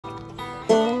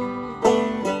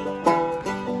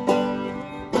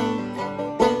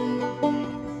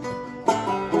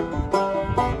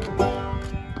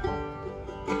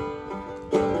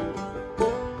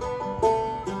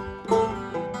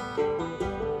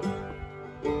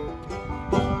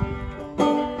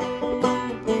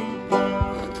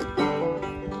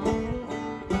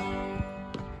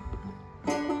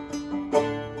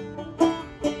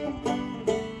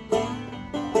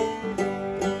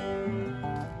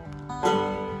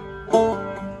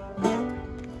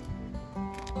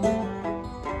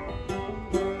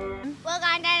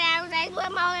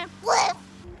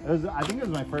I think it was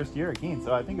my first year at Keene,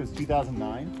 so I think it was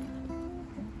 2009.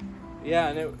 Yeah,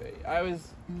 and I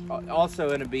was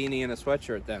also in a beanie and a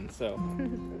sweatshirt then, so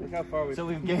look how far we've... So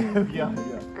we've gained, yeah.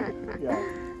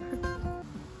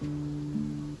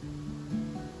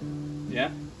 Yeah?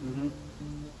 Mm-hmm.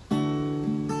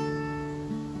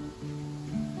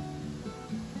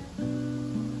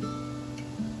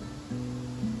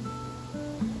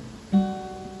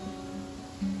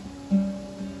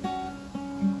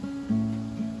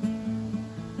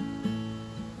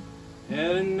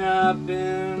 Had it not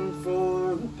been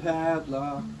for the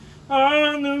padlock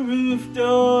on the roof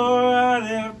door, I'd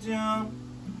have jumped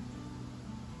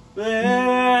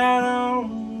flat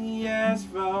on the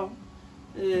asphalt.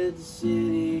 Let the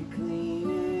city clean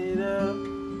it up.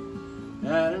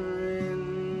 I'd have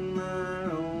written my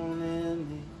own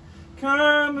ending.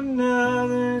 Come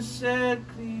another sad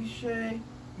cliche.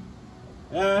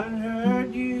 I'd have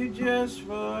heard you just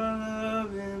for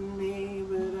loving me,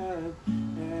 but I've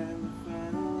had the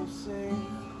final say.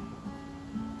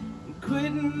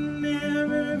 Quitting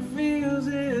never feels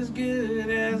as good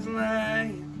as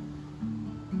lying.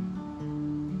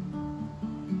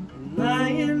 And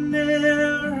lying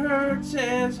never hurts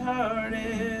as hard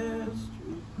as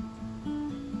truth.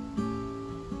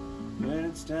 When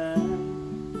it's time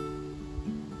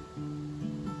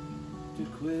to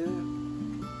quit,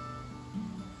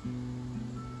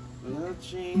 well, I'll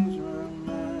change my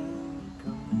mind,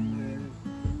 come back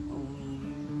on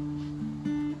you.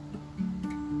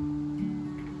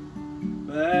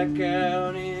 Back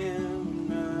out in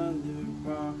another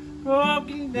bar,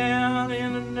 broken down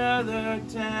in another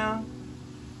town.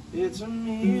 It's a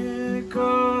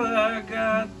miracle I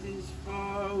got this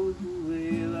far with the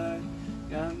way life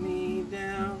got me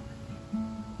down.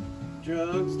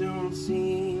 Drugs don't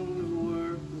seem to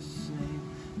work the same,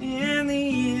 and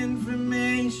the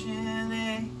information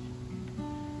age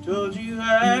told you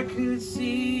I could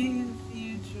see the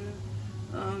future,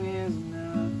 long as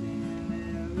nothing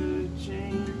ever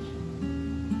changed.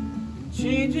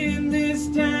 Changing this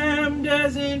time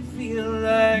doesn't feel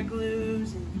like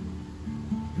losing,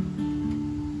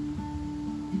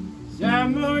 'cause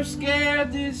I'm more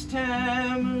scared this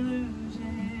time of losing.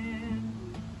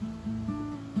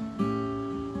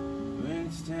 When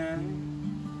it's time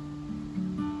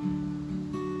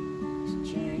to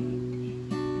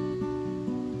change,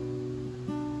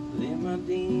 lay my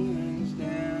demons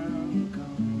down,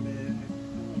 come back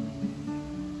home.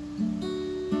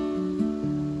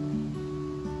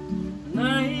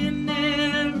 Lying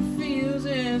never feels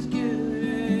as good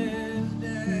as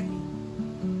dying,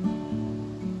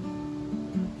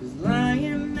 'cause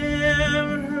lying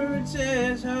never hurts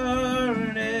as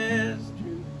hard as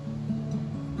truth.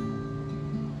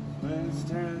 When it's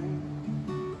time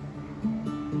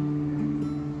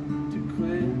to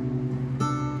quit,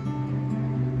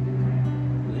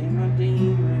 lay my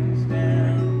demons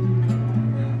down, come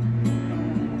back home.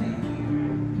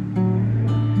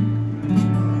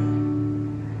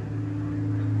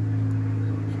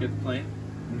 Did you get the plane?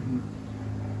 Mm-hmm.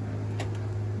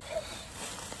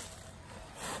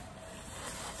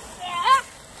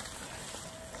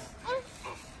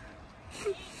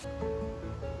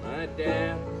 My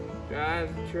dad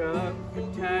drives a truck for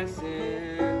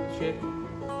Tyson Chicken,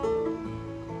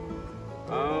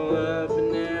 all up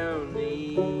and down the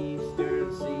eastern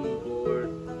seaboard.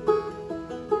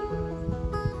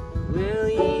 Well,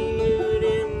 you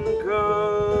didn't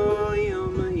call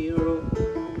him a hero,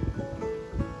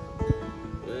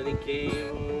 but he came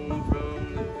home from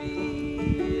the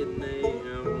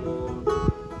Vietnam War.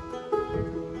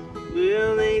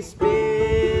 Well, they spit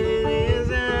in his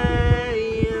eye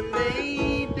and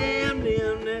they damned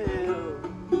him to hell,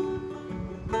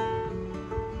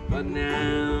 but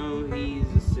now he's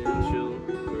essential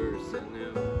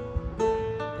personnel.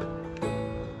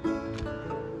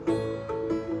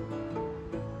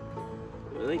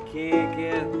 Well, they can't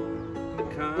get the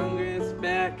Congress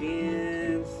back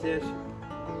in session.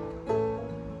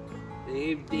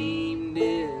 They've deemed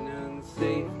it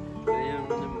unsafe for them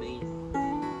to meet.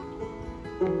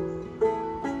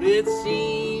 It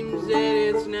seems that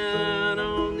it's not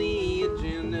on the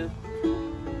agenda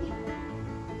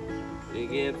to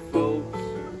get folks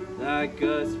like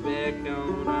us back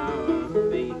on our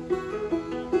feet.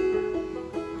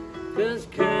 'Cause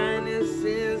kindness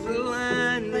is a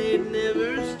line they'd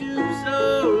never stoop so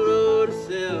low to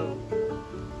sell.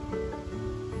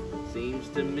 Seems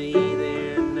to me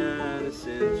they're not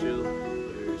essential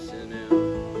personnel.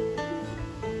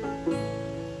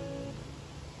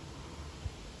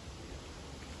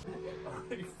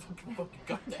 You fucking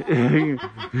got that.